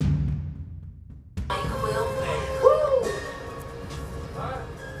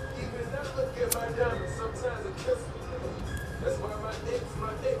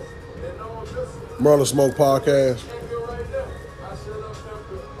Merlin Smoke Podcast.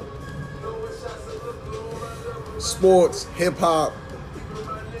 Sports, hip hop,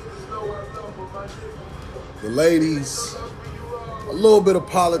 the ladies, a little bit of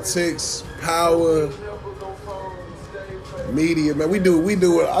politics, power, media, man. We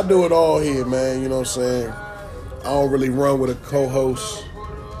do it. I do it all here, man. You know what I'm saying? I don't really run with a co-host.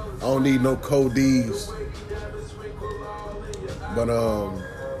 I don't need no co-Ds. But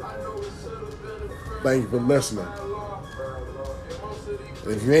thank you for listening.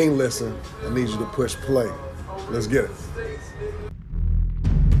 If you ain't listening, I need you to push play. Let's get it.